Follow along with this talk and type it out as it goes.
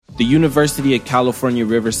The University of California,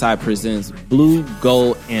 Riverside presents Blue,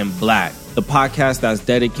 Gold, and Black, the podcast that's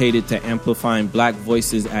dedicated to amplifying Black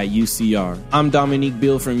voices at UCR. I'm Dominique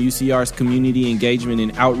Beal from UCR's Community Engagement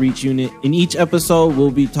and Outreach Unit. In each episode,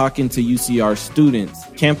 we'll be talking to UCR students,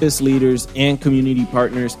 campus leaders, and community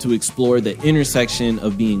partners to explore the intersection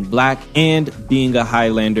of being Black and being a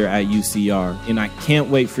Highlander at UCR. And I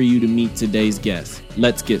can't wait for you to meet today's guest.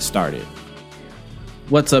 Let's get started.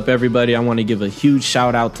 What's up, everybody? I want to give a huge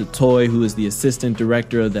shout out to Toy, who is the Assistant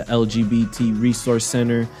Director of the LGBT Resource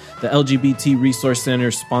Center. The LGBT Resource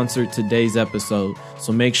Center sponsored today's episode,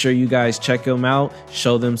 so make sure you guys check them out,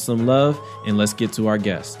 show them some love, and let's get to our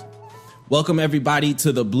guest. Welcome, everybody,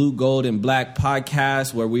 to the Blue, Gold, and Black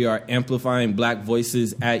podcast, where we are amplifying Black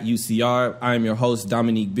voices at UCR. I am your host,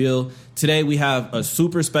 Dominique Beal. Today, we have a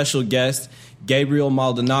super special guest. Gabriel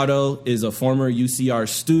Maldonado is a former UCR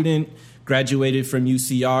student, graduated from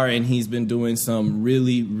UCR, and he's been doing some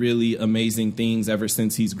really, really amazing things ever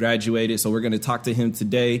since he's graduated. So we're going to talk to him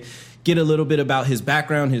today, get a little bit about his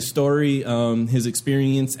background, his story, his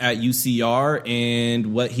experience at UCR,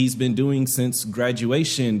 and what he's been doing since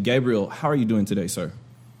graduation. Gabriel, how are you doing today, sir?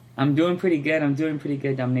 I'm doing pretty good,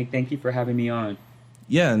 Dominic. Thank you for having me on.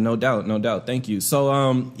 Yeah, no doubt. Thank you. So,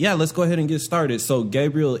 let's go ahead and get started. So,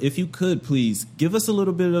 Gabriel, if you could, please give us a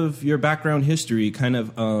little bit of your background history, kind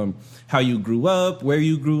of how you grew up, where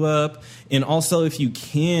you grew up, and also, if you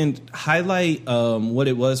can, highlight what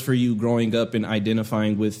it was for you growing up and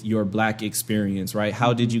identifying with your Black experience, right?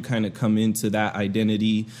 How did you kind of come into that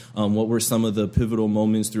identity? What were some of the pivotal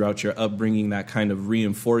moments throughout your upbringing that kind of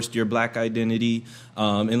reinforced your Black identity?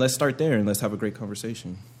 And let's start there, and let's have a great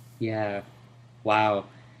conversation. Yeah. Wow.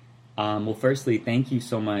 Well, firstly, thank you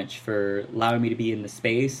so much for allowing me to be in the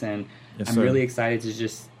space, and Yes, I'm sir. really excited to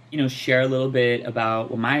just, share a little bit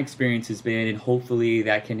about what my experience has been, and hopefully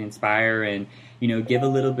that can inspire and, give a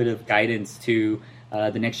little bit of guidance to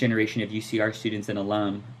the next generation of UCR students and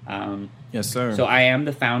alum. Yes, sir. So I am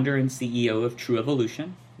the founder and CEO of True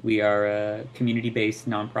Evolution. We are a community-based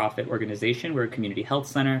nonprofit organization. We're a community health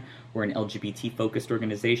center. We're an LGBT-focused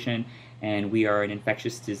organization, and we are an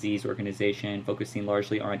infectious disease organization focusing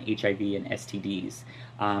largely on HIV and STDs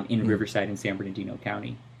in Riverside and San Bernardino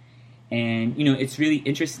County. And, it's really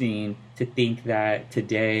interesting to think that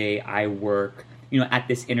today I work, at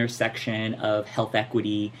this intersection of health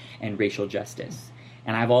equity and racial justice.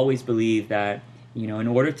 And I've always believed that, in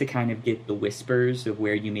order to kind of get the whispers of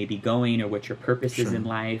where you may be going or what your purpose is in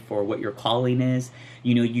life or what your calling is,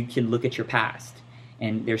 you can look at your past.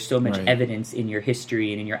 And there's so much evidence in your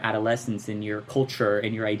history and in your adolescence and your culture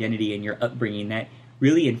and your identity and your upbringing that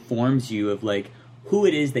really informs you of like who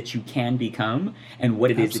it is that you can become and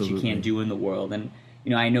what it is that you can do in the world. And,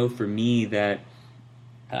 I know for me that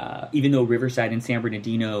even though Riverside and San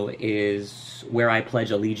Bernardino is where I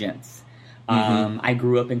pledge allegiance, I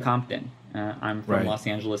grew up in Compton. I'm from Los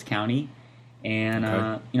Angeles County, and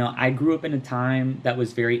I grew up in a time that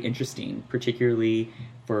was very interesting, particularly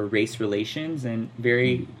for race relations, and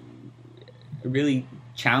a really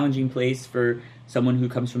challenging place for someone who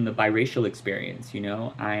comes from the biracial experience.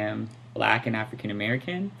 I am Black and African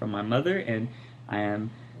American from my mother, and I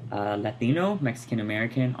am Latino, Mexican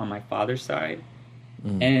American on my father's side,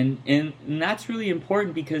 and that's really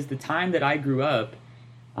important because the time that I grew up,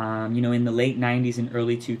 in the late 90s and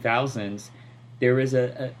early 2000s, there was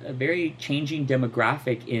a very changing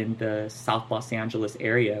demographic in the South Los Angeles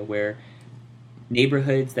area where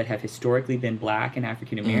neighborhoods that have historically been Black and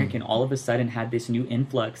African American all of a sudden had this new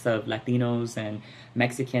influx of Latinos and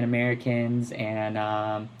Mexican Americans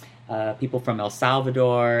and people from El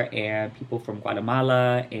Salvador and people from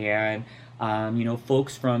Guatemala and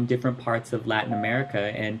folks from different parts of Latin America.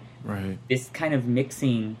 And this kind of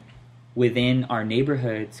mixing within our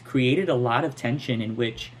neighborhoods created a lot of tension in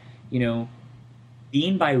which,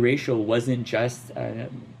 being biracial wasn't just, a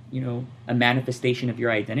manifestation of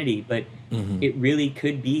your identity, but it really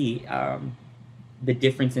could be the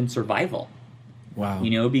difference in survival. Wow.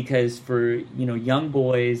 Because for, young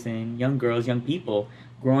boys and young girls, young people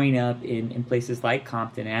growing up in places like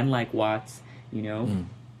Compton and like Watts,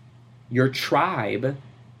 your tribe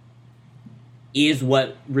is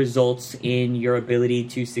what results in your ability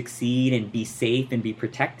to succeed and be safe and be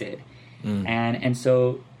protected. And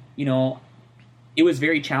so, it was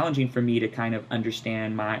very challenging for me to kind of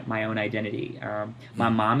understand my own identity. My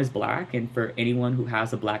mom is Black, and for anyone who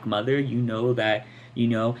has a Black mother, that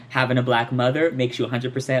having a black mother makes you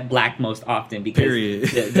 100% black most often, because Period.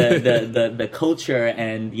 the culture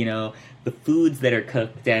and the foods that are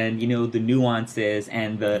cooked and the nuances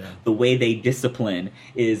and the way they discipline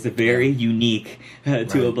is very unique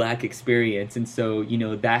to a black experience. And so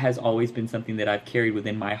that has always been something that I've carried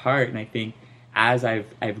within my heart. And I think as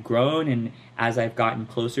I've grown and as I've gotten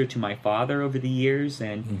closer to my father over the years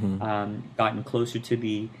and gotten closer to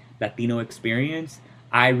the Latino experience,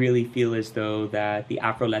 I really feel as though that the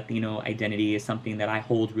Afro-Latino identity is something that I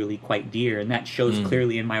hold really quite dear, and that shows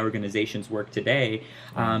clearly in my organization's work today,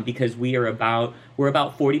 because we're about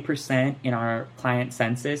 40% in our client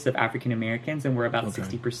census of African Americans, and we're about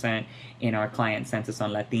 60% in our client census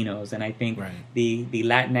on Latinos. And I think the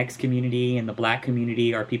Latinx community and the Black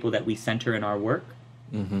community are people that we center in our work,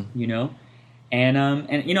 and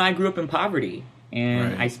I grew up in poverty,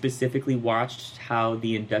 and I specifically watched how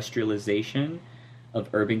the industrialization of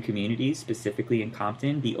urban communities, specifically in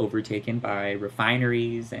Compton, be overtaken by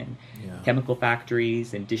refineries and chemical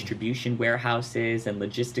factories and distribution warehouses and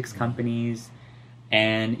logistics companies.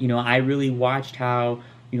 And, I really watched how,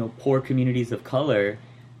 poor communities of color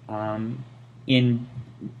in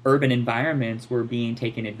urban environments were being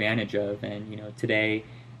taken advantage of. And, today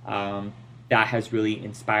that has really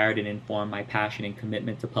inspired and informed my passion and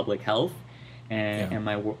commitment to public health and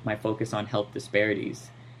my focus on health disparities.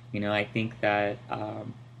 I think that,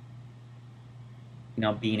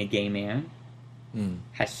 being a gay man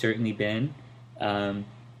has certainly been a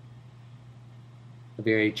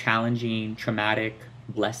very challenging, traumatic,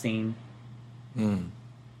 blessing,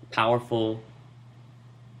 powerful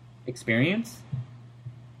experience.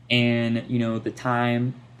 And, the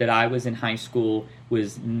time that I was in high school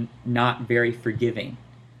was not very forgiving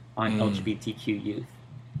on LGBTQ youth.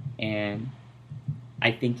 And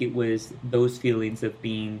I think it was those feelings of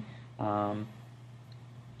being,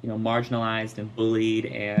 marginalized and bullied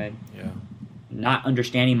and not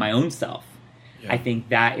understanding my own self. I think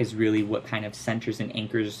that is really what kind of centers and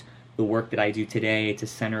anchors the work that I do today, to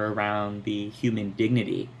center around the human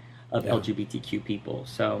dignity of LGBTQ people.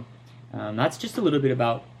 So that's just a little bit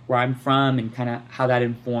about where I'm from and kind of how that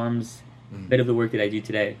informs a bit of the work that I do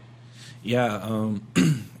today. Yeah.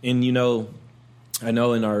 And, I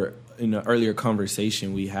know in the earlier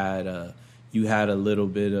conversation we had, you had a little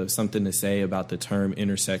bit of something to say about the term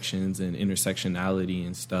intersections and intersectionality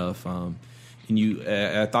and stuff. And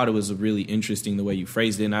I thought it was really interesting the way you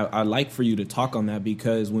phrased it. And I'd like for you to talk on that,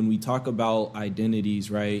 because when we talk about identities,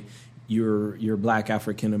 right, you're Black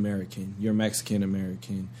African American, you're Mexican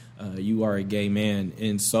American, you are a gay man.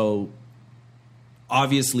 And so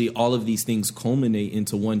obviously all of these things culminate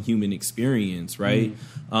into one human experience, right?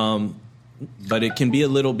 But it can be a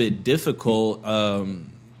little bit difficult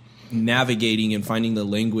navigating and finding the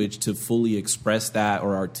language to fully express that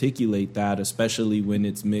or articulate that, especially when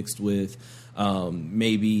it's mixed with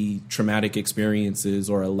maybe traumatic experiences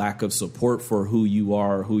or a lack of support for who you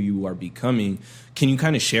are becoming. Can you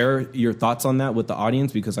kind of share your thoughts on that with the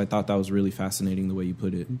audience? Because I thought that was really fascinating the way you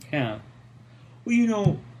put it. Yeah.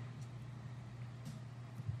 Well,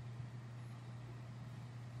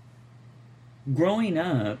 growing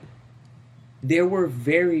up, there were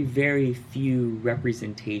very, very few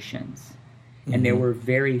representations, and there were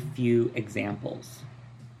very few examples,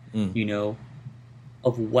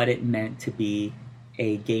 of what it meant to be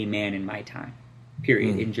a gay man in my time,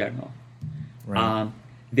 period, in general. Right.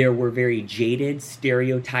 There were very jaded,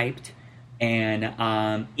 stereotyped,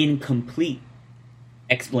 and incomplete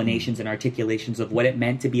explanations and articulations of what it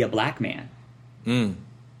meant to be a Black man.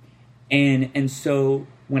 And so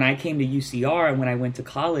when I came to UCR and when I went to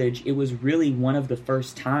college, it was really one of the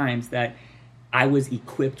first times that I was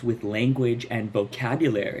equipped with language and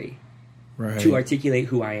vocabulary to articulate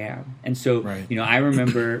who I am. And so, I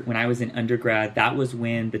remember when I was in undergrad, that was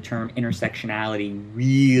when the term intersectionality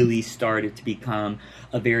really started to become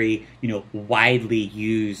a very, widely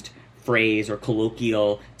used phrase or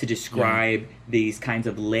colloquial to describe these kinds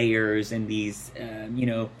of layers and these,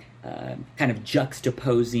 kind of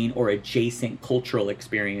juxtaposing or adjacent cultural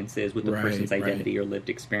experiences with the person's identity or lived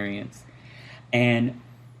experience. And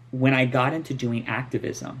when I got into doing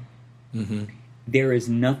activism, there is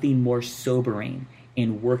nothing more sobering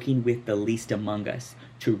in working with the least among us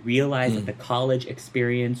to realize that the college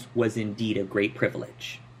experience was indeed a great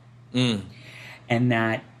privilege. And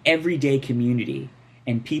that everyday community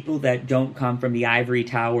and people that don't come from the ivory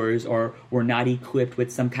towers or were not equipped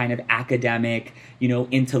with some kind of academic,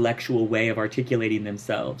 intellectual way of articulating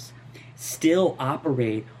themselves still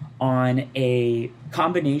operate on a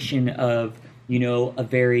combination of, a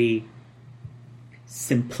very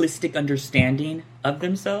simplistic understanding of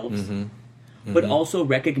themselves but also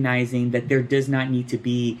recognizing that there does not need to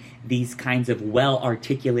be these kinds of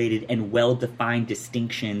well-articulated and well-defined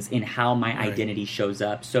distinctions in how my identity shows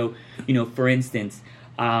up. So, for instance,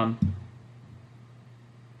 I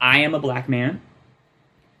am a black man,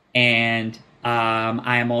 and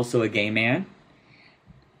I am also a gay man,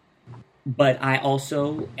 but I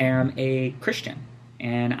also am a Christian,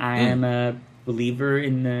 and I am a believer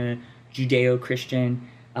in the Judeo-Christian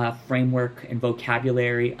framework and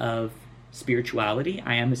vocabulary of spirituality.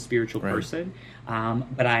 I am a spiritual person,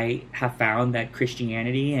 but I have found that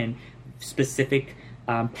Christianity and specific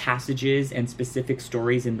passages and specific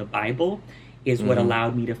stories in the Bible is what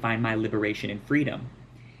allowed me to find my liberation and freedom.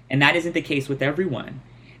 And that isn't the case with everyone.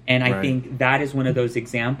 And I think that is one of those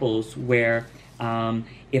examples where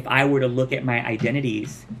if I were to look at my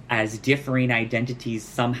identities as differing identities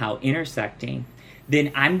somehow intersecting,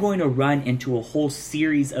 then I'm going to run into a whole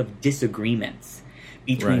series of disagreements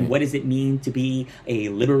between what does it mean to be a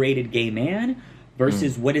liberated gay man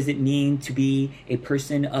versus what does it mean to be a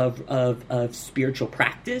person of spiritual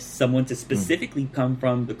practice, someone to specifically come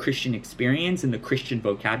from the Christian experience and the Christian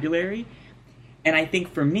vocabulary. And I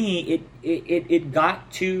think for me, it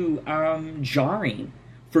got too jarring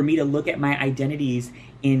for me to look at my identities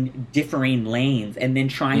in differing lanes and then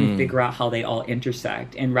try and figure out how they all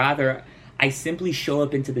intersect. And rather, I simply show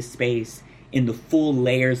up into the space in the full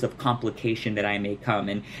layers of complication that I may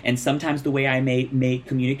come. And sometimes the way I may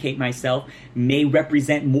communicate myself may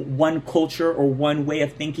represent one culture or one way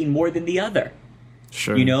of thinking more than the other.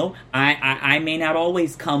 Sure. I may not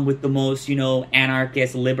always come with the most,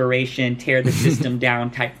 anarchist, liberation, tear the system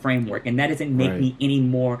down type framework. And that doesn't make me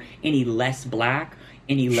any less black,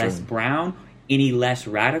 any less brown, any less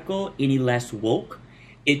radical, any less woke.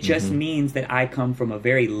 It just means that I come from a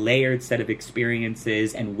very layered set of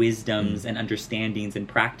experiences and wisdoms and understandings and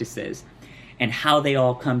practices. And how they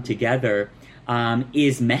all come together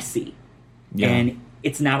is messy. Yeah. And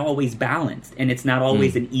it's not always balanced. And it's not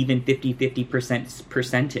always an even 50-50%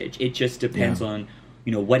 percentage. It just depends on,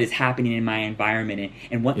 what is happening in my environment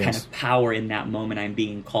and what kind of power in that moment I'm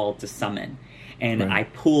being called to summon. And I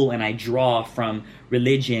pull and I draw from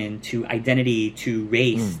religion to identity to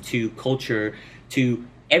race to culture to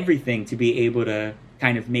everything to be able to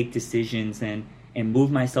kind of make decisions and move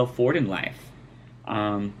myself forward in life.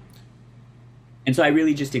 And so I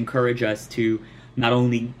really just encourage us to not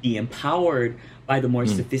only be empowered by the more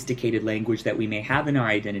sophisticated language that we may have in our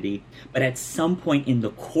identity, but at some point in the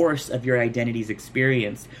course of your identity's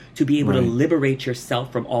experience to be able to liberate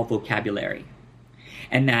yourself from all vocabulary.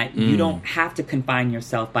 And that you don't have to confine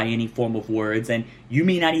yourself by any form of words, and you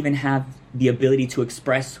may not even have the ability to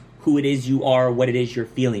express who it is you are, what it is you're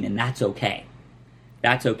feeling, and that's okay.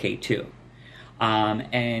 That's okay too.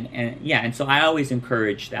 And so I always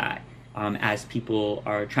encourage that as people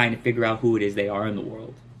are trying to figure out who it is they are in the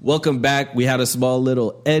world. Welcome back. We had a small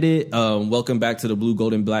little edit. Welcome back to the Blue,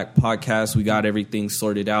 Gold, and Black podcast. We got everything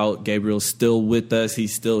sorted out. Gabriel's still with us.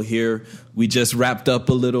 He's still here. We just wrapped up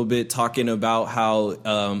a little bit talking about how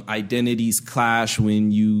identities clash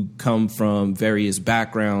when you come from various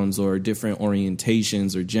backgrounds or different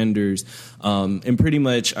orientations or genders. And pretty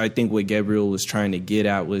much I think what Gabriel was trying to get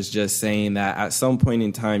at was just saying that at some point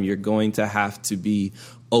in time, you're going to have to be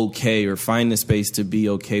okay or find the space to be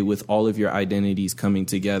okay with all of your identities coming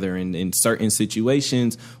together. And in certain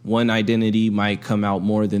situations, one identity might come out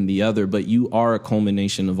more than the other, but you are a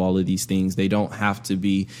culmination of all of these things. They don't have to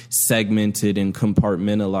be segmented and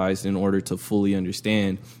compartmentalized in order to fully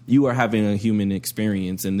understand. You are having a human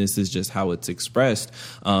experience, and this is just how it's expressed.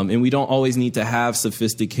 And we don't always need to have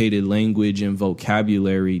sophisticated language and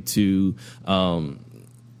vocabulary to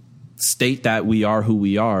state that we are who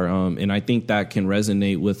we are. And I think that can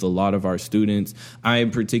resonate with a lot of our students. In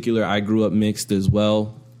particular, I grew up mixed as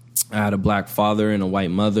well. I had a black father and a white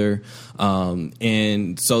mother.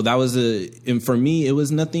 And so that was and for me, it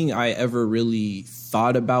was nothing I ever really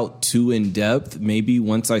thought about too in depth. Maybe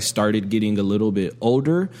once I started getting a little bit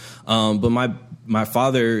older. But my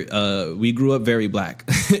father, we grew up very black.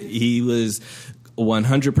 He was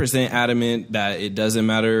 100% adamant that it doesn't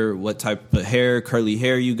matter what type of hair, curly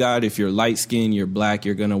hair you got. If you're light skinned, you're black,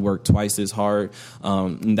 you're going to work twice as hard.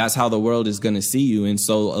 And that's how the world is going to see you. And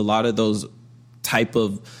so a lot of those type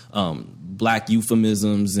of black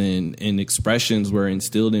euphemisms and expressions were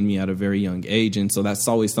instilled in me at a very young age. And so that's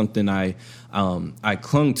always something I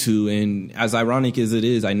clung to. And as ironic as it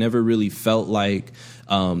is, I never really felt like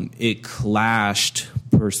it clashed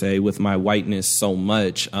per se with my whiteness so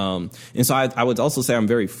much. And so I would also say I'm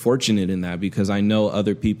very fortunate in that, because I know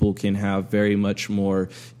other people can have very much more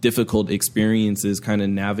difficult experiences kind of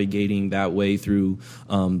navigating that way through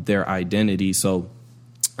their identity. So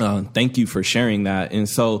Thank you for sharing that. And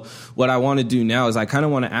so what I want to do now is I kind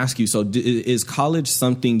of want to ask you, so is college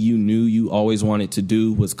something you knew you always wanted to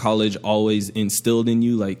do? Was college always instilled in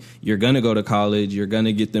you? Like, you're going to go to college, you're going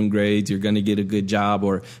to get them grades, you're going to get a good job?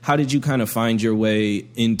 Or how did you kind of find your way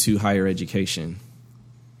into higher education?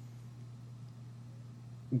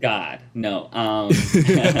 God, no.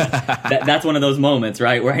 That's one of those moments,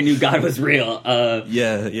 right, where I knew God was real.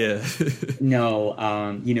 Yeah.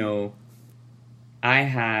 No, I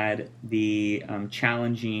had the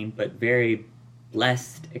challenging but very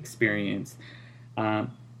blessed experience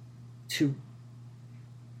to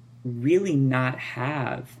really not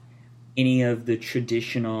have any of the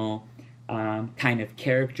traditional kind of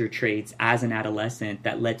character traits as an adolescent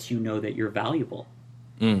that lets you know that you're valuable.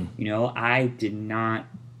 I did not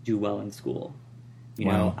do well in school.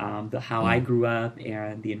 How I grew up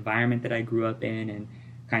and the environment that I grew up in and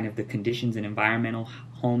kind of the conditions and environmental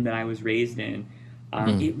home that I was raised in,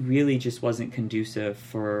 it really just wasn't conducive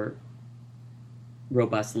for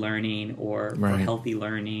robust learning or for healthy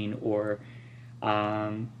learning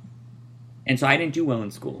and so I didn't do well in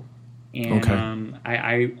school. And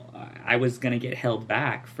I was going to get held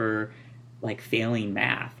back for like failing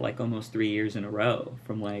math like almost 3 years in a row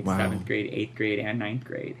from like 7th grade, 8th grade, and 9th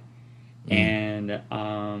grade. And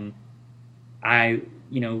I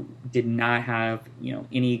did not have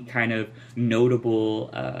any kind of notable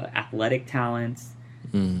athletic talents.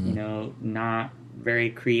 Not very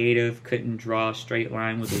creative, couldn't draw a straight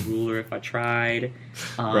line with a ruler if I tried.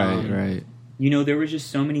 Right. There were just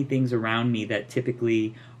so many things around me that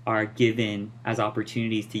typically are given as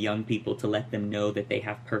opportunities to young people to let them know that they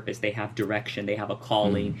have purpose, they have direction, they have a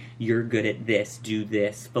calling. You're good at this, do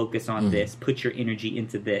this, focus on this, put your energy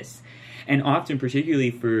into this. And often, particularly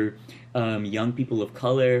for young people of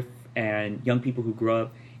color and young people who grow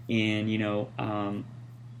up in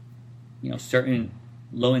certain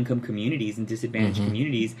low-income communities and disadvantaged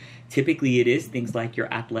communities, typically it is things like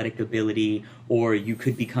your athletic ability, or you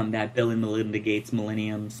could become that Bill and Melinda Gates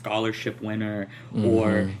Millennium Scholarship winner,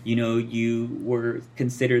 or you were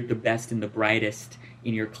considered the best and the brightest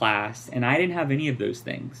in your class. And I didn't have any of those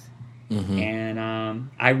things. And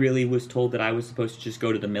I really was told that I was supposed to just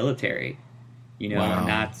go to the military,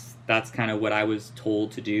 and that's kind of what I was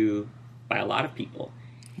told to do by a lot of people.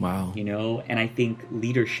 And I think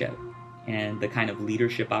leadership and the kind of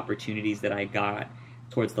leadership opportunities that I got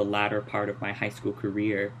towards the latter part of my high school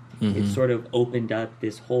career, it sort of opened up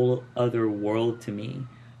this whole other world to me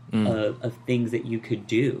of things that you could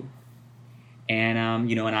do. And,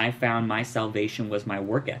 and I found my salvation was my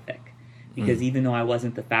work ethic. Because even though I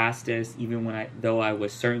wasn't the fastest, though I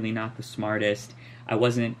was certainly not the smartest, I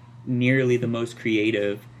wasn't nearly the most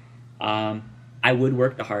creative, I would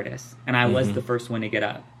work the hardest. And I was the first one to get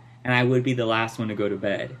up. And I would be the last one to go to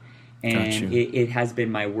bed. And it has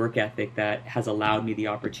been my work ethic that has allowed me the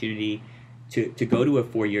opportunity to go to a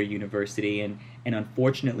 4-year university. And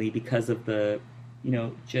unfortunately, because of the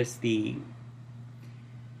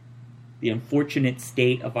unfortunate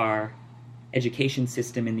state of our education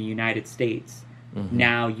system in the United States,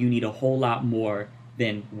 now you need a whole lot more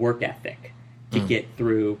than work ethic to get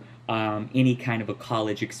through any kind of a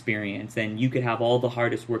college experience. And you could have all the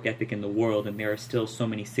hardest work ethic in the world, and there are still so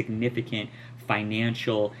many significant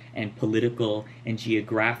financial and political and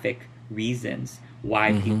geographic reasons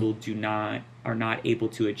why people are not able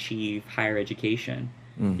to achieve higher education.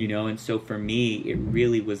 And so for me, it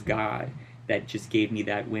really was God that just gave me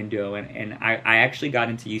that window. And I actually got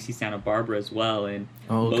into UC Santa Barbara as well. And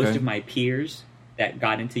most of my peers that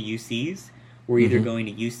got into UCs were either going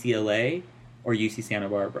to UCLA or UC Santa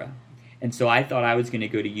Barbara. And so I thought I was going to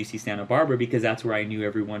go to UC Santa Barbara because that's where I knew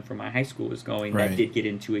everyone from my high school was going that did get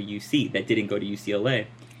into a UC, that didn't go to UCLA.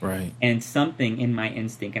 And something in my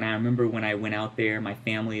instinct, and I remember when I went out there, my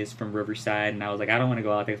family is from Riverside, and I was like, I don't want to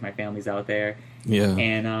go out there because my family's out there.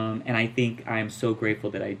 And I think I'm so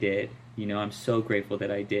grateful that I did. I'm so grateful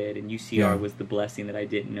that I did. And UCR was the blessing that I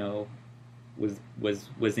didn't know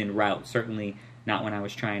was en route. Certainly not when I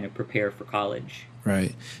was trying to prepare for college.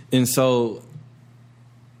 And so,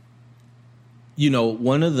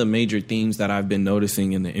 one of the major themes that I've been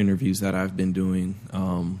noticing in the interviews that I've been doing,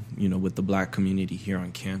 with the Black community here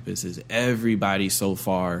on campus is everybody so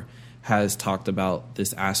far has talked about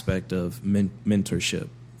this aspect of mentorship,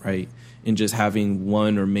 right? And just having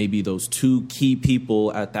one or maybe those two key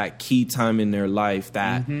people at that key time in their life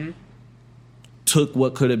that took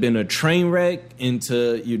what could have been a train wreck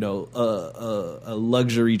into, a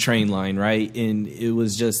luxury train line, right? And it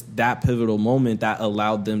was just that pivotal moment that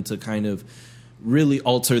allowed them to kind of really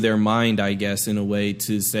alter their mind, I guess, in a way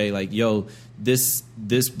to say like, yo,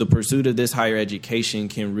 the pursuit of this higher education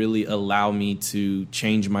can really allow me to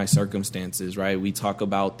change my circumstances, right? We talk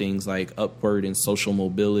about things like upward and social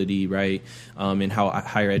mobility, right? And how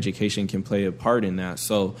higher education can play a part in that.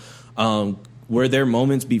 So, were there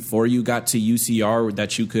moments before you got to UCR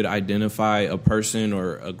that you could identify a person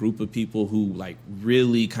or a group of people who like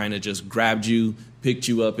really kind of just grabbed you, picked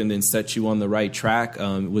you up, and then set you on the right track?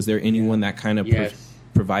 Was there anyone that kind of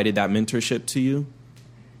provided that mentorship to you?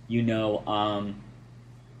 You know,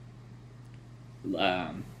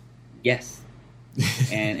 yes,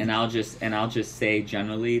 and I'll just say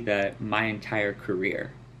generally that my entire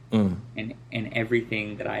career and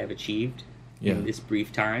everything that I have achieved in this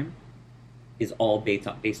brief time is all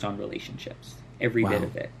based on relationships. Every bit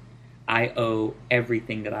of it. I owe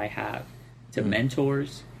everything that I have to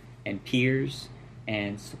mentors and peers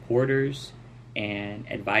and supporters and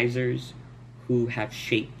advisors who have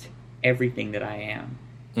shaped everything that I am.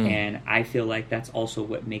 And I feel like that's also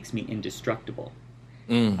what makes me indestructible.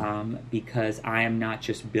 Because I am not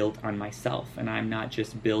just built on myself, and I'm not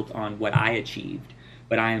just built on what I achieved,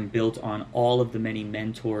 but I am built on all of the many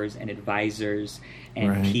mentors and advisors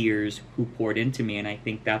and peers who poured into me. And I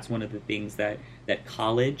think that's one of the things that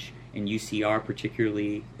college and UCR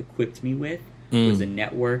particularly equipped me with was a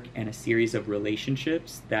network and a series of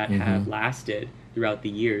relationships that have lasted throughout the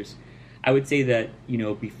years. I would say that, you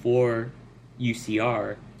know, before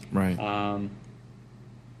UCR,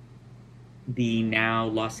 the now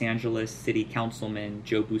Los Angeles City Councilman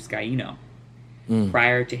Joe Buscaino,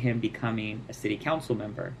 prior to him becoming a city council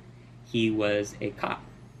member, he was a cop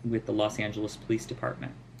with the Los Angeles Police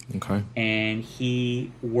Department. Okay. And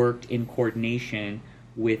he worked in coordination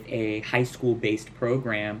with a high school-based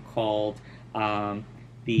program called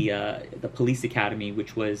the Police Academy,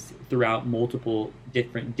 which was throughout multiple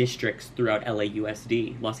different districts throughout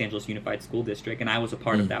LAUSD, Los Angeles Unified School District, and I was a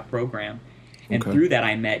part of that program. And through that,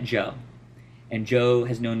 I met Joe. And Joe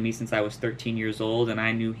has known me since I was 13 years old, and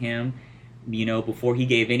I knew him, you know, before he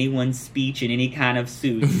gave anyone speech in any kind of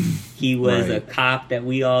suit. He was a cop that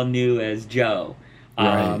we all knew as Joe.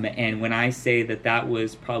 And when I say that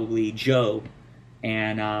was probably Joe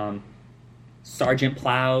and Sergeant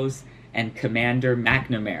Plows and Commander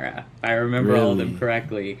McNamara, if I remember all of them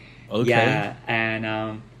correctly. Okay. Yeah,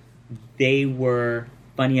 and they were,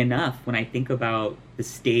 funny enough, when I think about the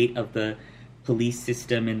state of the police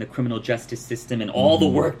system and the criminal justice system and all the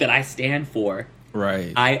work that I stand for,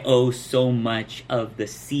 I owe so much of the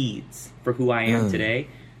seeds for who I am today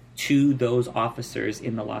to those officers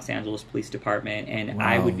in the Los Angeles Police Department, and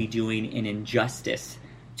I would be doing an injustice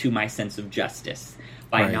to my sense of justice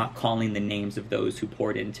by not calling the names of those who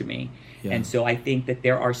poured into me. And so I think that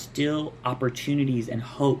there are still opportunities and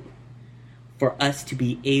hope for us to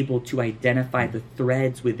be able to identify the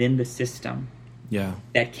threads within the system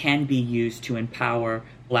that can be used to empower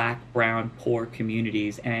Black, brown, poor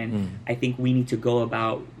communities. And I think we need to go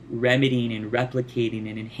about remedying and replicating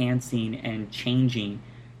and enhancing and changing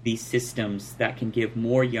these systems that can give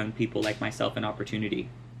more young people like myself an opportunity.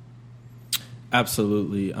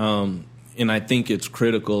 Absolutely. And I think it's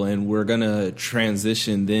critical, and we're going to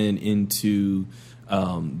transition then into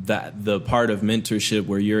the part of mentorship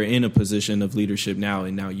where you're in a position of leadership now,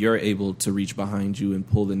 and now you're able to reach behind you and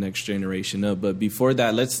pull the next generation up. But before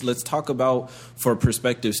that, let's talk about, for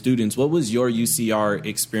prospective students, what was your UCR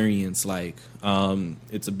experience like?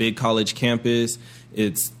 It's a big college campus.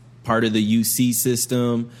 It's part of the UC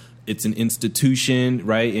system. It's an institution,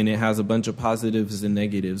 right? And it has a bunch of positives and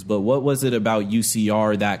negatives. But what was it about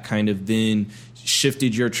UCR that kind of then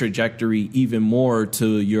shifted your trajectory even more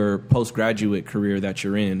to your postgraduate career that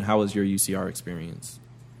you're in? How was your UCR experience?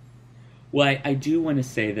 Well, I do want to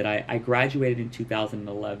say that I graduated in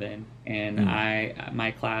 2011, and I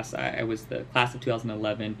was the class of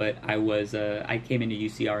 2011, but I came into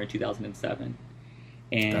UCR in 2007.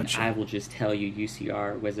 And gotcha. I will just tell you,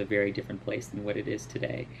 UCR was a very different place than what it is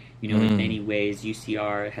today. You know, in many ways,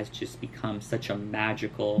 UCR has just become such a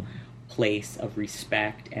magical place of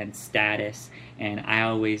respect and status. And I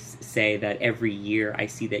always say that every year I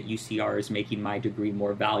see that UCR is making my degree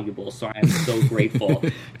more valuable. So I'm so grateful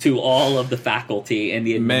to all of the faculty and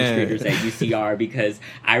the administrators at UCR, because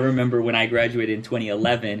I remember when I graduated in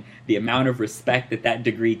 2011, the amount of respect that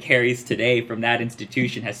degree carries today from that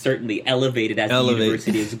institution has certainly elevated as the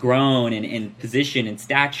university has grown in position and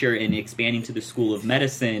stature and expanding to the School of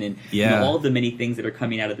Medicine and you know, all of the many things that are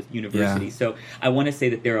coming out of the university. So I want to say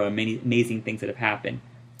that there are many amazing things that have happened.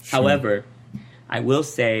 Sure. However, I will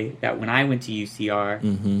say that when I went to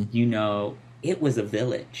UCR, you know, it was a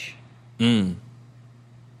village. It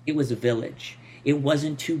was a village. It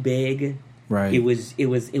wasn't too big. Right. It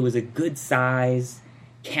was a good size.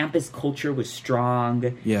 Campus culture was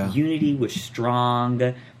strong. Yeah. Unity was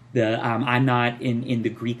strong. I'm not in the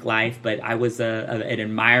Greek life, but I was an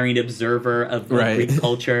admiring observer of Greek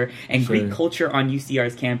culture. And Sure. Greek culture on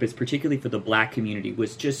UCR's campus, particularly for the Black community,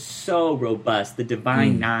 was just so robust. The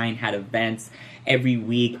Divine Nine had events every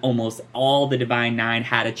week. Almost all the Divine Nine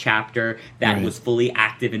had a chapter that was fully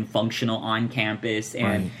active and functional on campus.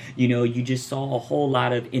 And, you just saw a whole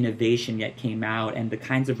lot of innovation that came out, and the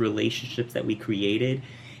kinds of relationships that we created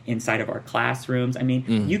inside of our classrooms. I mean,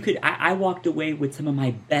 I walked away with some of my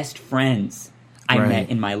best friends I met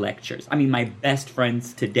in my lectures. I mean, my best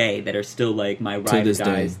friends today that are still like my ride or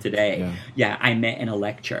dies today. Yeah, I met in a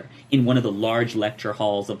lecture in one of the large lecture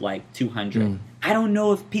halls of like 200. I don't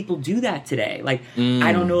know if people do that today. Like,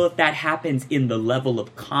 I don't know if that happens in the level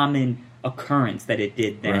of common occurrence that it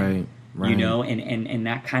did then. Right. And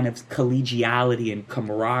that kind of collegiality and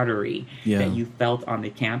camaraderie that you felt on the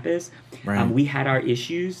campus. We had our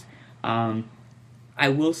issues. I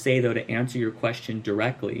will say, though, to answer your question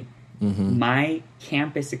directly, my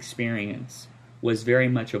campus experience was very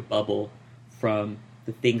much a bubble from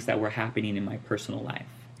the things that were happening in my personal life.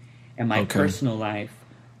 And my personal life,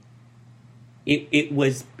 it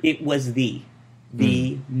was the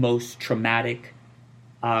most traumatic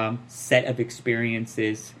set of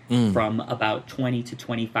experiences from about 20 to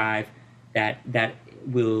 25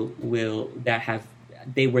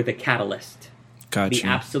 they were the catalyst. The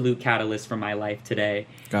absolute catalyst for my life today.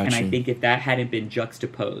 And I think if that hadn't been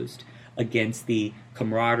juxtaposed against the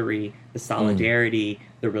camaraderie, the solidarity,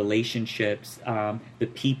 the relationships, the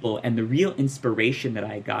people, and the real inspiration that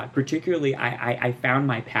I got, particularly I found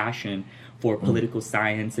my passion for political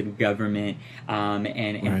science and government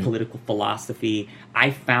and political philosophy.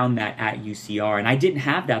 I found that at UCR, and I didn't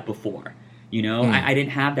have that before. I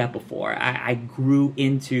didn't have that before. I grew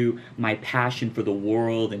into my passion for the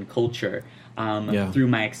world and culture through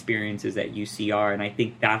my experiences at UCR, and I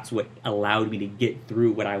think that's what allowed me to get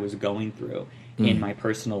through what I was going through in my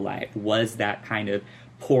personal life, was that kind of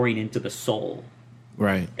pouring into the soul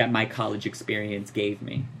that my college experience gave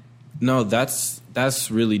me. No, that's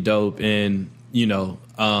really dope. And,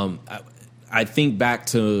 I think back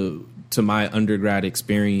to my undergrad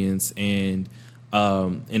experience, and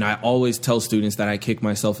I always tell students that I kick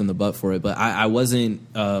myself in the butt for it, but I wasn't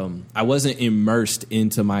immersed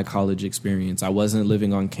into my college experience. I wasn't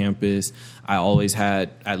living on campus. I always had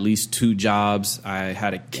at least 2 jobs. I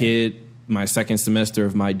had a kid my second semester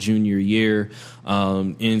of my junior year.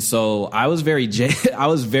 And so I was very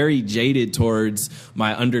jaded towards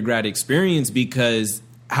my undergrad experience, because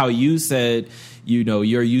how you said,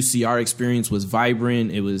 your UCR experience was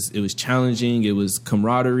vibrant. It was challenging. It was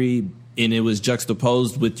camaraderie, and it was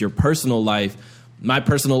juxtaposed with your personal life. My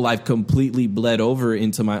personal life completely bled over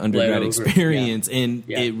into my undergrad experience, and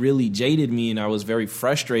it really jaded me, and I was very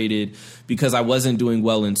frustrated because I wasn't doing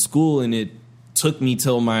well in school, and it took me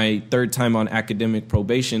till my 3rd time on academic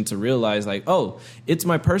probation to realize, like, oh, it's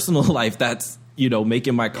my personal life that's,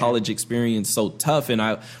 making my college experience so tough. And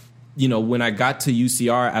I, when I got to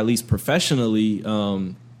UCR, at least professionally,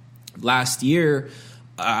 last year,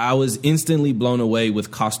 I was instantly blown away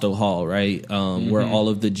with Costo Hall, right? Where all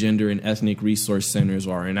of the gender and ethnic resource centers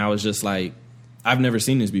are. And I was just like, I've never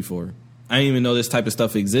seen this before. I didn't even know this type of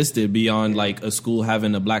stuff existed beyond like a school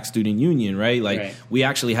having a Black student union, right? Like we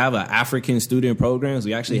actually have an African student programs.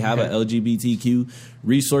 We actually have an LGBTQ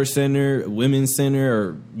resource center, women's center,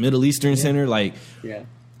 or Middle Eastern center. Like,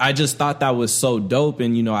 I just thought that was so dope.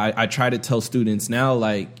 And, I try to tell students now,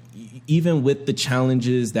 like, even with the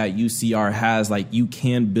challenges that UCR has, like, you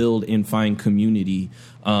can build and find community.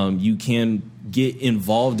 You can get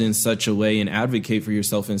involved in such a way and advocate for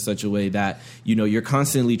yourself in such a way that, you're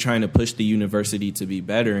constantly trying to push the university to be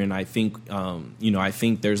better. And I think, I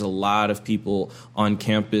think there's a lot of people on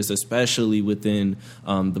campus, especially within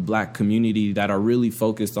the Black community, that are really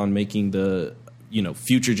focused on making the,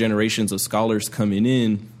 future generations of scholars coming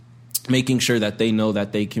in, making sure that they know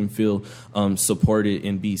that they can feel supported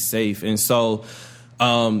and be safe. And so,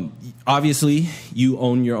 obviously, you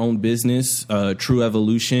own your own business, True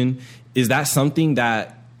Evolution. Is that something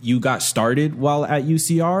that you got started while at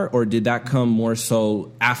UCR, or did that come more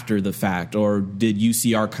so after the fact, or did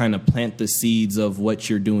UCR kind of plant the seeds of what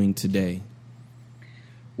you're doing today?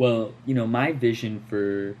 Well, my vision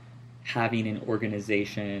for having an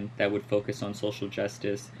organization that would focus on social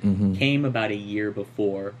justice came about a year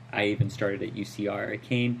before I even started at UCR. It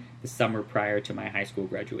came the summer prior to my high school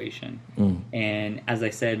graduation. And as I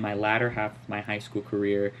said, my latter half of my high school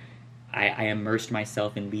career, I immersed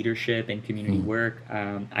myself in leadership and community work.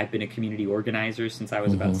 I've been a community organizer since I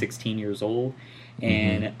was about 16 years old.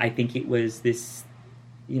 And I think it was this,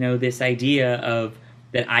 this idea of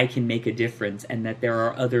that I can make a difference, and that there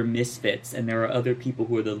are other misfits, and there are other people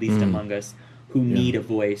who are the least among us who need a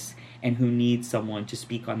voice, and who need someone to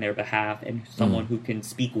speak on their behalf, and someone who can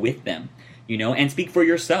speak with them, and speak for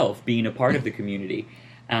yourself, being a part of the community.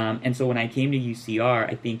 And so when I came to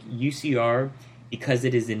UCR, I think UCR, because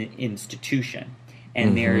it is an institution,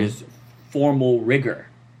 and there's formal rigor,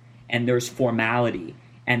 and there's formality,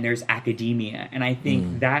 and there's academia, and I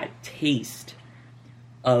think that taste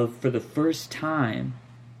of, for the first time,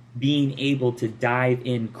 being able to dive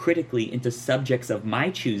in critically into subjects of my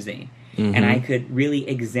choosing, and I could really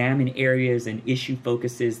examine areas and issue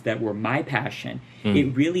focuses that were my passion.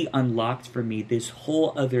 It really unlocked for me this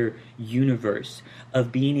whole other universe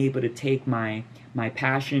of being able to take my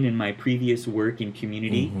passion and my previous work in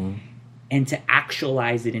community and to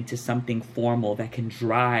actualize it into something formal that can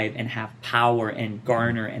drive and have power and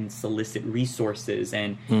garner and solicit resources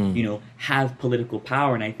and have political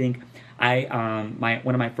power. And I think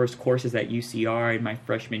one of my first courses at UCR in my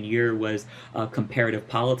freshman year was comparative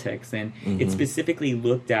politics, and it specifically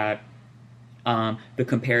looked at the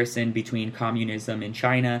comparison between communism in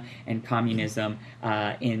China and communism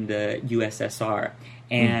in the USSR.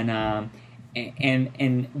 And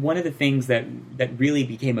one of the things that really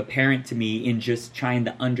became apparent to me in just trying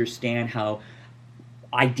to understand how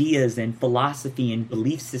ideas and philosophy and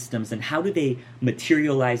belief systems, and how do they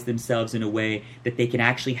materialize themselves in a way that they can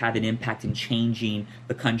actually have an impact in changing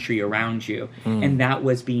the country around you. And that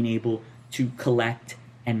was being able to collect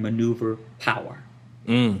and maneuver power.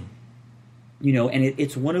 And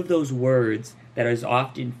it's one of those words that is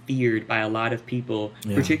often feared by a lot of people,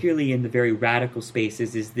 particularly in the very radical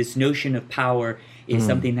spaces, is this notion of power is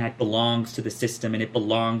something that belongs to the system, and it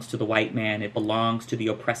belongs to the white man, it belongs to the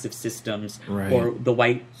oppressive systems, or the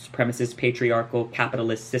white supremacist, patriarchal,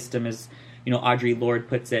 capitalist system, as Audre Lorde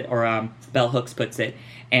puts it, or Bell Hooks puts it.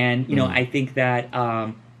 And I think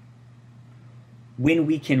that when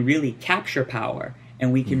we can really capture power,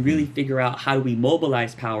 and we can really figure out how do we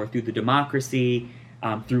mobilize power through the democracy,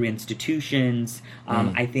 through institutions,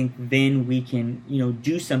 I think then we can,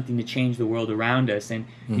 do something to change the world around us. And,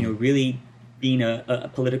 really being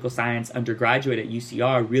a political science undergraduate at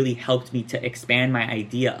UCR really helped me to expand my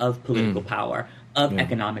idea of political power, of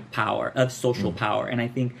economic power, of social power. And I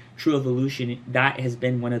think True Evolution, that has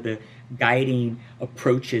been one of the guiding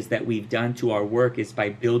approaches that we've done to our work, is by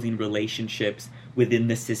building relationships within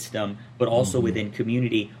the system, but also within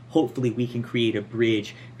community. Hopefully we can create a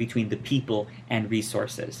bridge between the people and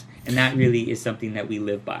resources. And that really is something that we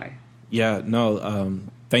live by. Yeah, no,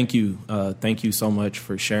 thank you. Thank you so much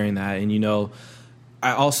for sharing that. And,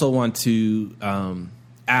 I also want to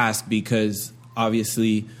ask, because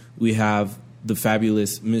obviously we have the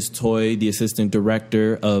fabulous Ms. Toy, the Assistant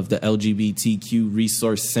Director of the LGBTQ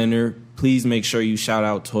Resource Center. Please make sure you shout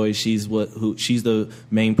out Toy. She's the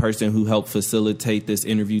main person who helped facilitate this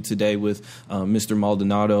interview today with Mr.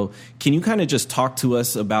 Maldonado. Can you kind of just talk to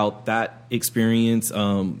us about that experience?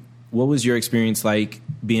 What was your experience like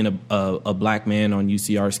being a black man on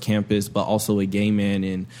UCR's campus, but also a gay man,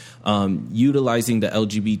 and utilizing the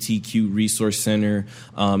LGBTQ Resource Center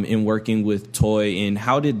in working with Toy? And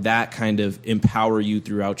how did that kind of empower you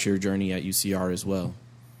throughout your journey at UCR as well?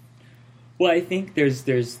 Well, I think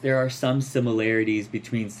there are some similarities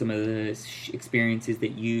between some of the experiences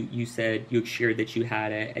that you said you shared that you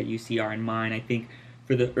had at UCR and mine. I think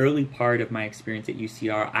for the early part of my experience at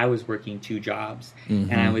UCR, I was working 2 jobs,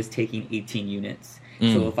 and I was taking 18 units.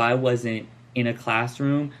 So if I wasn't in a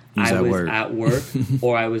classroom, I was at work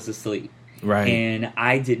or I was asleep. Right. And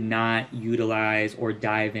I did not utilize or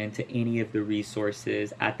dive into any of the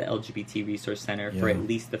resources at the LGBT Resource Center for at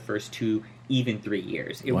least the first 2, even 3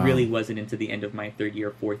 years. It really wasn't until the end of my 3rd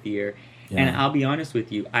year, 4th year. And I'll be honest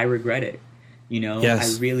with you, I regret it.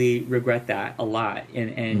 I really regret that a lot.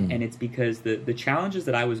 And it's because the challenges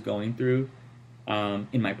that I was going through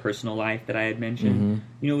in my personal life that I had mentioned,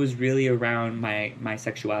 was really around my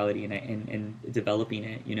sexuality and developing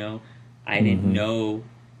it. I didn't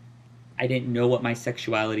know what my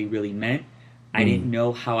sexuality really meant. I didn't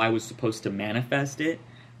know how I was supposed to manifest it.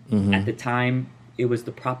 At the time, it was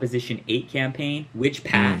the Proposition 8 campaign, which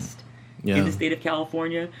passed in the state of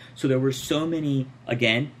California. So there were so many,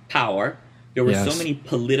 again, power. There were so many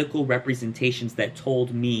political representations that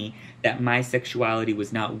told me that my sexuality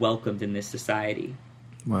was not welcomed in this society.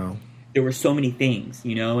 Wow. There were so many things,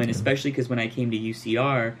 and especially because when I came to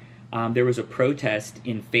UCR, there was a protest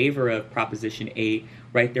in favor of Proposition 8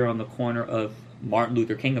 right there on the corner of Martin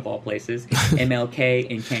Luther King of all places, MLK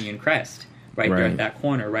in Canyon Crest, right there at that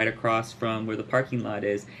corner, right across from where the parking lot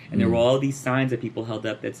is. And there were all these signs that people held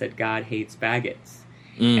up that said, "God hates faggots."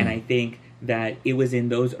 And I think that it was in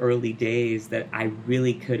those early days that I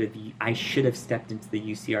really should have stepped into the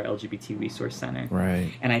UCR LGBT Resource Center.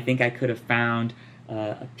 Right. And I think I could have found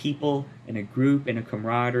a people and a group and a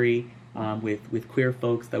camaraderie with queer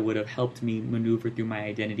folks that would have helped me maneuver through my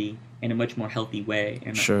identity in a much more healthy way.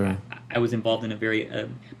 And sure. I was involved in a very,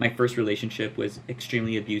 my first relationship was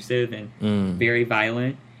extremely abusive and very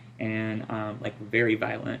violent. And very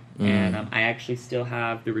violent. And I actually still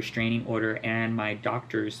have the restraining order and my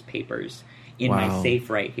doctor's papers in my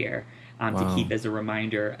safe right here to keep as a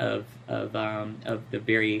reminder of the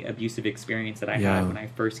very abusive experience that I had when I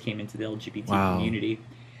first came into the LGBT community.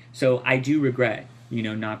 So I do regret,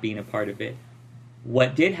 not being a part of it.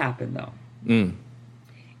 What did happen though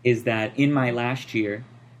is that in my last year,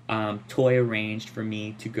 Toy arranged for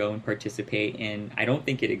me to go and participate in, I don't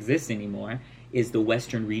think it exists anymore, is the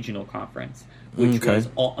Western Regional Conference, which was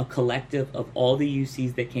a collective of all the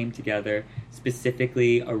UCs that came together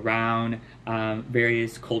specifically around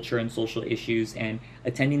various culture and social issues. And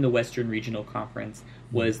attending the Western Regional Conference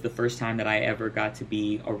was the first time that I ever got to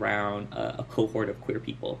be around a cohort of queer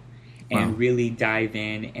people and really dive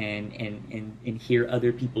in and hear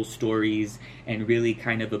other people's stories and really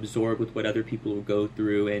kind of absorb with what other people will go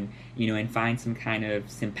through and find some kind of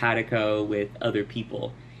simpatico with other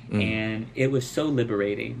people. And it was so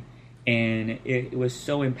liberating, and it was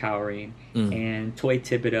so empowering. And Toy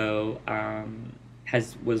Thibodeau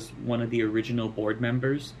was one of the original board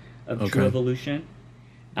members of True Evolution.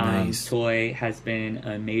 Nice. Toy has been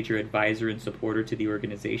a major advisor and supporter to the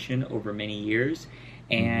organization over many years,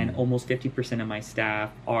 and almost 50% of my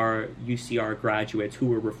staff are UCR graduates who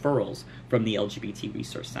were referrals from the LGBT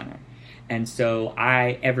Resource Center. And so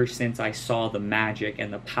ever since I saw the magic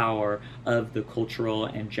and the power of the cultural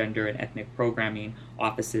and gender and ethnic programming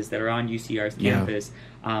offices that are on UCR's campus,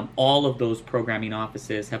 all of those programming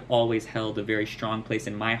offices have always held a very strong place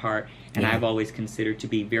in my heart, and I've always considered to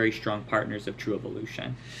be very strong partners of True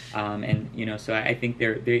Evolution. So I think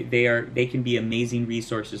they can be amazing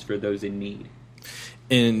resources for those in need.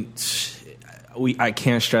 And I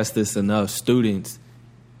can't stress this enough, students.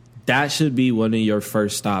 That should be one of your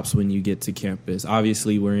first stops when you get to campus.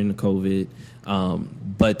 Obviously, we're in COVID,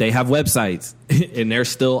 but they have websites, and they're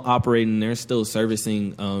still operating. They're still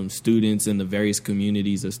servicing students in the various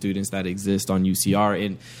communities of students that exist on UCR.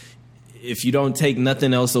 And if you don't take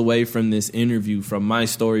nothing else away from this interview, from my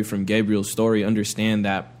story, from Gabriel's story, understand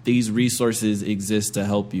that these resources exist to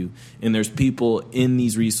help you. And there's people in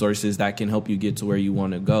these resources that can help you get to where you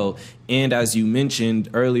want to go. And as you mentioned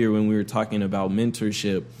earlier when we were talking about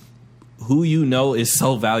mentorship, who you know is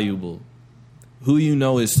so valuable, who you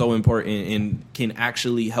know is so important and can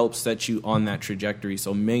actually help set you on that trajectory.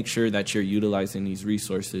 So make sure that you're utilizing these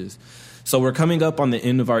resources. So we're coming up on the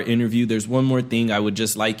end of our interview. There's one more thing I would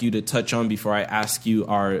just like you to touch on before I ask you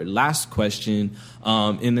our last question.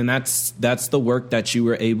 And then that's the work that you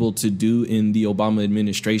were able to do in the Obama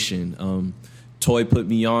administration. Toy put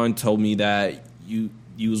me on, told me that you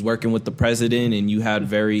was working with the president and you had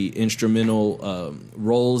very instrumental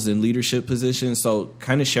roles in leadership positions. So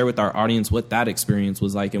kind of share with our audience what that experience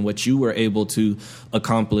was like and what you were able to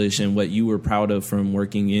accomplish and what you were proud of from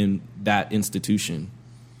working in that institution.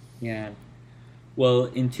 Yeah. Well,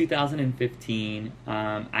 in 2015,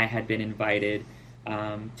 I had been invited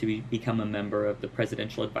to become a member of the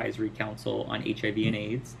Presidential Advisory Council on HIV and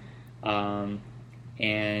AIDS. And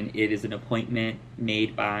it is an appointment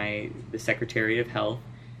made by the Secretary of Health.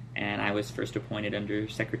 And I was first appointed under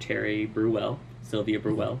Secretary Burwell, Sylvia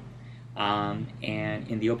Burwell, and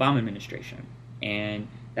in the Obama administration. And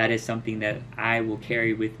that is something that I will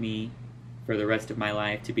carry with me for the rest of my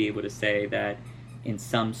life, to be able to say that in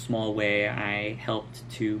some small way I helped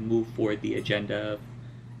to move forward the agenda of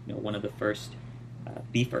one of the first,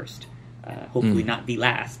 the first, hopefully not the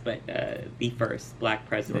last, but the first Black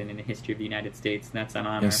president in the history of the United States, and that's an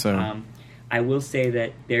honor. Yes, sir. I will say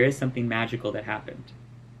that there is something magical that happened.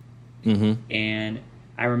 And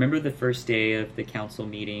I remember the first day of the council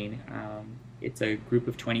meeting. It's a group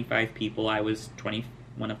of 25 people. I was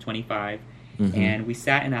one of 25, and we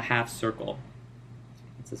sat in a half circle.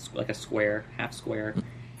 It's like a square, half square.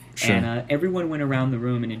 Sure. And everyone went around the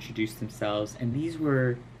room and introduced themselves, and these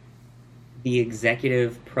were the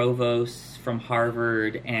executive provosts from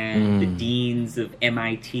Harvard and the deans of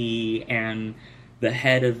MIT and the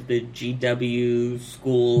head of the GW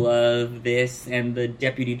school of this and the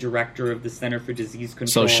deputy director of the Center for Disease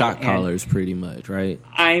Control. So shot callers, pretty much, right?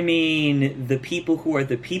 I mean, the people who are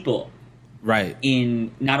the people Right.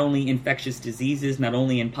 In not only infectious diseases, not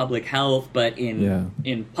only in public health, but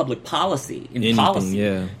in public policy,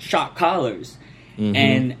 shock collars. Mm-hmm.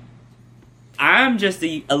 And I'm just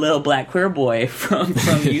a little black queer boy from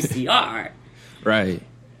UCR. Right.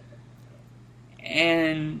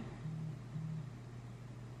 And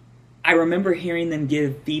I remember hearing them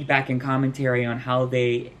give feedback and commentary on how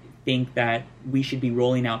they think that we should be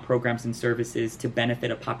rolling out programs and services to benefit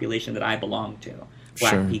a population that I belong to.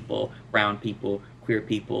 Black people, brown people, queer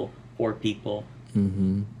people, poor people.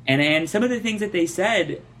 Mm-hmm. And some of the things that they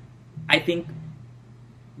said, I think,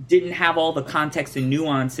 didn't have all the context and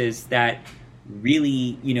nuances that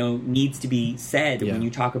really, needs to be said when you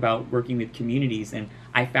talk about working with communities. And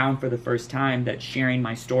I found for the first time that sharing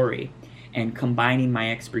my story and combining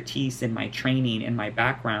my expertise and my training and my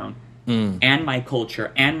background and my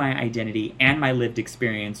culture and my identity and my lived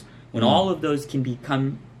experience, when all of those can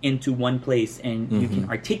become into one place and you can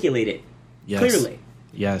articulate it clearly.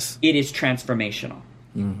 Yes. It is transformational.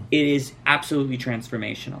 It is absolutely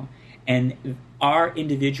transformational. And our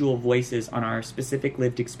individual voices on our specific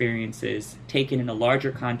lived experiences, taken in a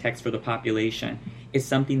larger context for the population, is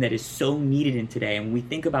something that is so needed in today. And when we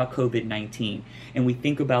think about COVID-19 and we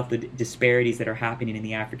think about the disparities that are happening in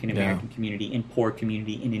the African American community, in poor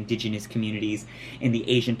community, in indigenous communities, in the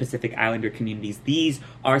Asian Pacific Islander communities, these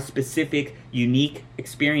are specific, unique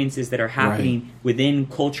experiences that are happening within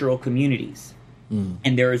cultural communities.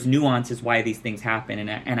 And there is nuances why these things happen.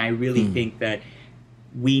 And I really think that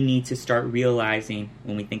we need to start realizing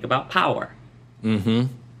when we think about power, when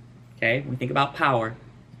we think about power,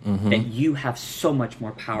 that you have so much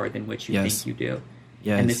more power than what you think you do.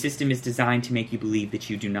 Yes. And the system is designed to make you believe that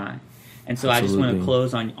you do not. And so I just want to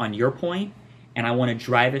close on your point, and I want to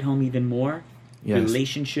drive it home even more.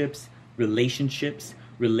 Relationships. If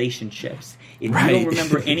you don't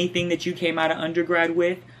remember anything that you came out of undergrad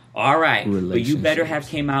with, all right, but you better have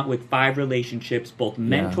came out with 5 relationships, both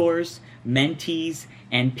mentors, mentees,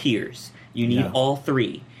 and peers. You need all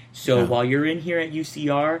 3. So while you're in here at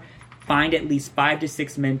UCR, find at least 5 to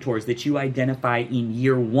 6 mentors that you identify in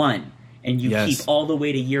year 1, and you keep all the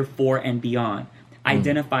way to year 4 and beyond.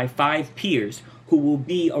 Identify 5 peers who will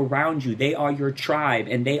be around you. They are your tribe,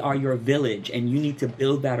 and they are your village, and you need to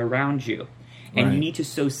build that around you. And you need to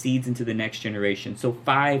sow seeds into the next generation. So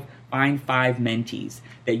find 5 mentees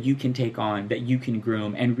that you can take on, that you can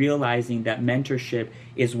groom, and realizing that mentorship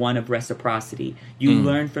is one of reciprocity. You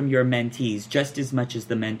learn from your mentees just as much as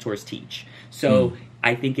the mentors teach. So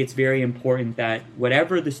I think it's very important that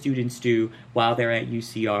whatever the students do while they're at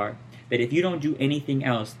UCR, that if you don't do anything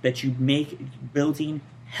else, that you make building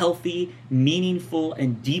healthy, meaningful,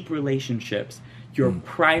 and deep relationships your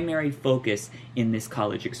primary focus in this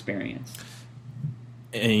college experience.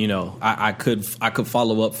 And I could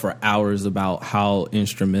follow up for hours about how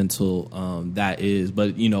instrumental that is.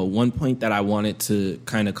 But one point that I wanted to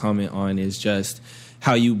kind of comment on is just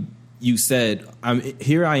how you said,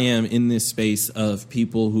 here I am in this space of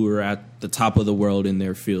people who are at the top of the world in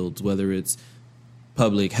their fields, whether it's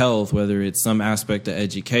public health, whether it's some aspect of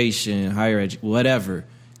education, higher education, whatever.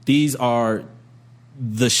 These are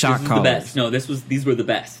the shot collars. The best. No, these were the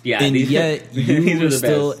best. Yeah, and yet you were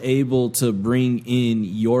still able to bring in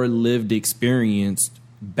your lived experience,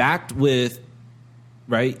 backed with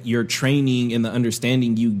your training and the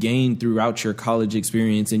understanding you gained throughout your college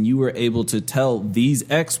experience, and you were able to tell these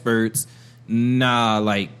experts,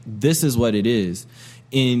 this is what it is.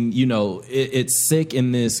 And it's sick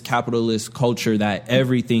in this capitalist culture that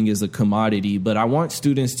everything is a commodity. But I want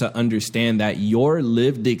students to understand that your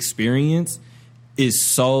lived experience is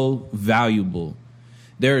so valuable.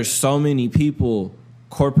 There are so many people,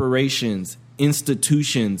 corporations,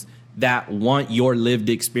 institutions that want your lived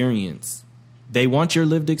experience. They want your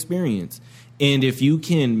lived experience. And if you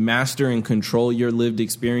can master and control your lived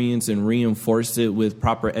experience and reinforce it with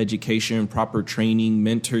proper education, proper training,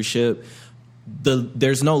 mentorship,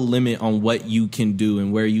 there's no limit on what you can do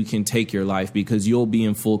and where you can take your life, because you'll be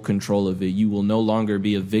in full control of it. You will no longer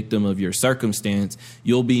be a victim of your circumstance.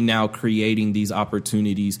 You'll be now creating these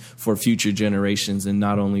opportunities for future generations and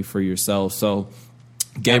not only for yourself. So,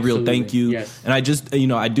 Gabriel, absolutely. Thank you. Yes. And I just,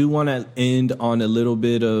 I do want to end on a little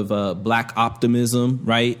bit of Black optimism,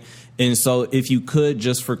 right? And so if you could,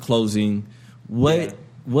 just for closing, what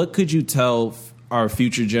could you tell our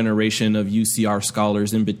future generation of UCR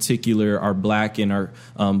scholars, in particular our Black and our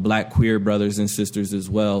Black queer brothers and sisters as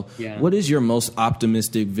well? What is your most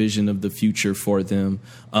optimistic vision of the future for them?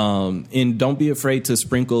 And don't be afraid to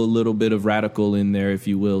sprinkle a little bit of radical in there, if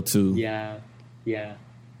you will, too. Yeah.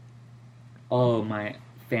 Oh, my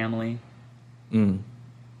family.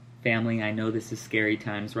 Family, I know this is scary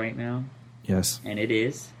times right now. Yes. And it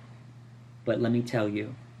is. But let me tell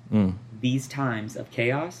you, these times of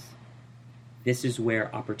chaos, this is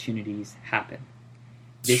where opportunities happen.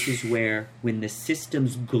 This is where, when the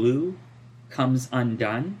system's glue comes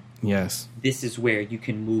undone, yes, this is where you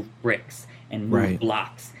can move bricks and move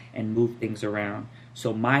blocks and move things around.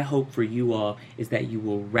 So my hope for you all is that you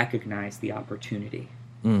will recognize the opportunity.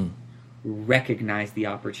 Recognize the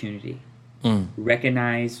opportunity.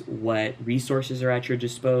 Recognize what resources are at your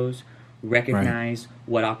disposal. Recognize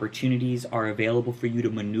what opportunities are available for you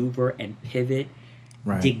to maneuver and pivot.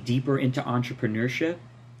 Dig deeper into entrepreneurship.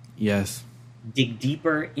 Yes. Dig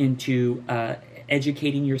deeper into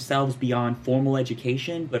educating yourselves beyond formal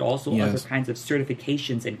education, but also other kinds of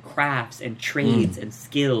certifications and crafts and trades and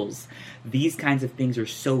skills. These kinds of things are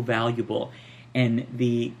so valuable. And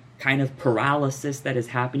the kind of paralysis that is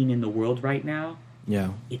happening in the world right now,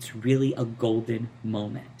 it's really a golden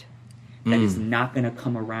moment that is not going to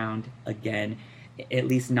come around again, at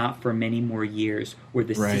least not for many more years, where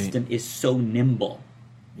the system is so nimble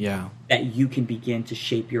that you can begin to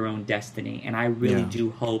shape your own destiny. And I really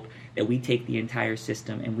do hope that we take the entire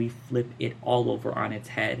system and we flip it all over on its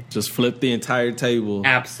head. Just flip the entire table.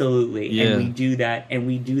 Absolutely. And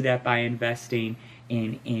we do that by investing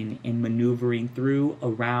in maneuvering through,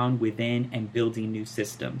 around, within, and building new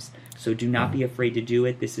systems. So do not be afraid to do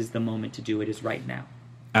it. This is the moment to do it, is right now.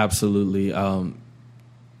 Absolutely.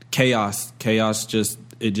 Chaos just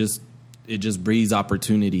breeds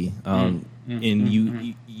opportunity. And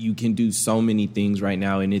you can do so many things right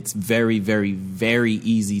now, and it's very, very, very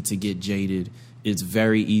easy to get jaded. It's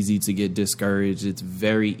very easy to get discouraged. It's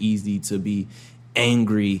very easy to be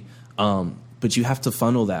angry. But you have to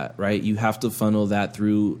funnel that, right? You have to funnel that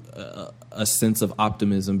through a sense of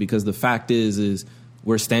optimism, because the fact is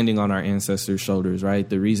we're standing on our ancestors' shoulders, right?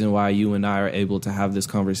 The reason why you and I are able to have this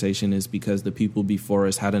conversation is because the people before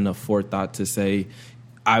us had enough forethought to say,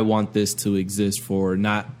 I want this to exist for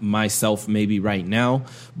not myself maybe right now,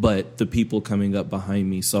 but the people coming up behind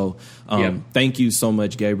me. So thank you so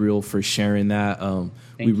much, Gabriel, for sharing that.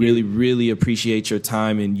 We really, really appreciate your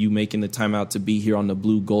time and you making the time out to be here on the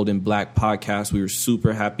Blue, Gold, and Black podcast. We were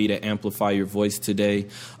super happy to amplify your voice today.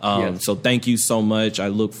 So thank you so much. I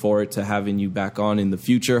look forward to having you back on in the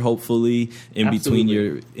future, hopefully, in between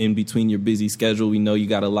your busy schedule. We know you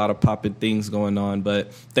got a lot of popping things going on,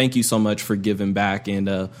 but thank you so much for giving back,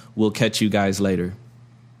 and we'll catch you guys later.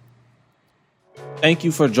 Thank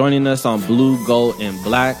you for joining us on Blue, Gold, and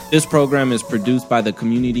Black. This program is produced by the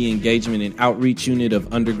Community Engagement and Outreach Unit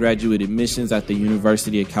of Undergraduate Admissions at the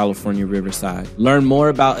University of California, Riverside. Learn more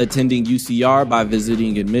about attending UCR by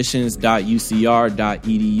visiting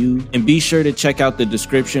admissions.ucr.edu, and be sure to check out the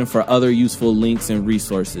description for other useful links and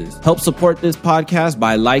resources. Help support this podcast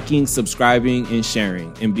by liking, subscribing, and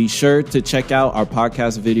sharing. And be sure to check out our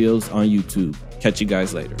podcast videos on YouTube. Catch you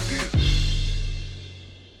guys later.